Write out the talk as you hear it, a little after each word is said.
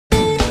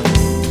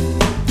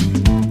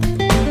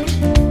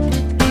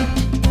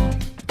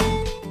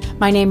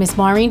My name is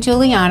Maurenn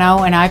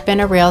Giuliano and I've been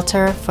a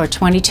realtor for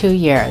 22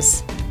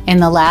 years. In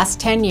the last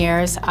 10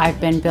 years,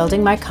 I've been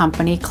building my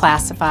company,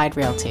 Classified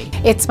Realty.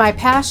 It's my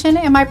passion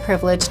and my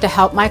privilege to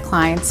help my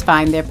clients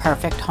find their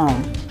perfect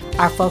home.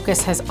 Our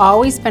focus has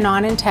always been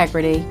on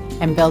integrity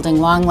and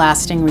building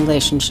long-lasting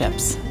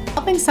relationships.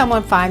 Helping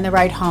someone find the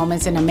right home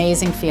is an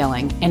amazing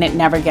feeling and it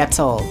never gets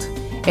old.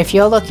 If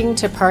you're looking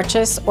to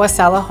purchase or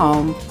sell a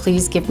home,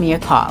 please give me a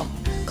call.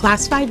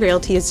 Classified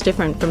Realty is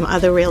different from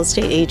other real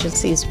estate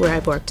agencies where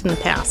I've worked in the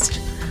past.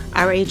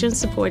 Our agents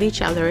support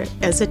each other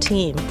as a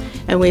team,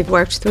 and we've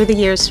worked through the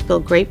years to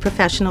build great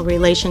professional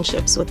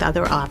relationships with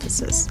other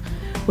offices.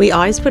 We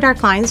always put our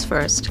clients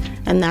first,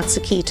 and that's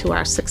the key to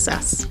our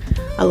success.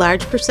 A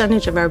large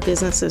percentage of our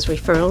business is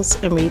referrals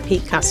and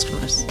repeat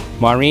customers.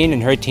 Maurenn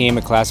and her team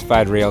at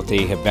Classified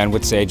Realty have been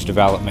with Sage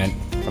Development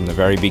from the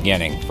very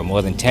beginning. For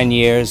more than 10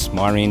 years,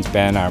 Maureen's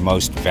been our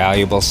most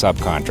valuable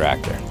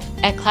subcontractor.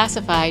 At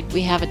Classified,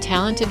 we have a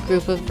talented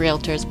group of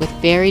realtors with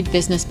varied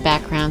business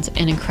backgrounds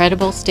and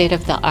incredible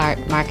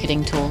state-of-the-art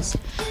marketing tools.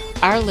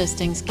 Our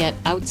listings get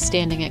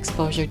outstanding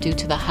exposure due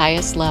to the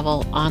highest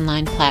level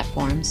online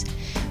platforms.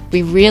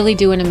 We really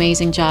do an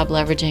amazing job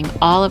leveraging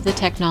all of the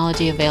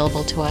technology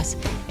available to us,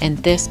 and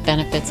this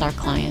benefits our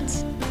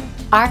clients.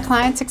 Our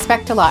clients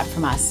expect a lot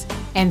from us,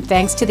 and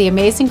thanks to the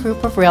amazing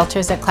group of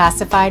realtors at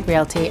Classified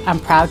Realty, I'm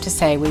proud to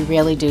say we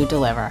really do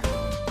deliver.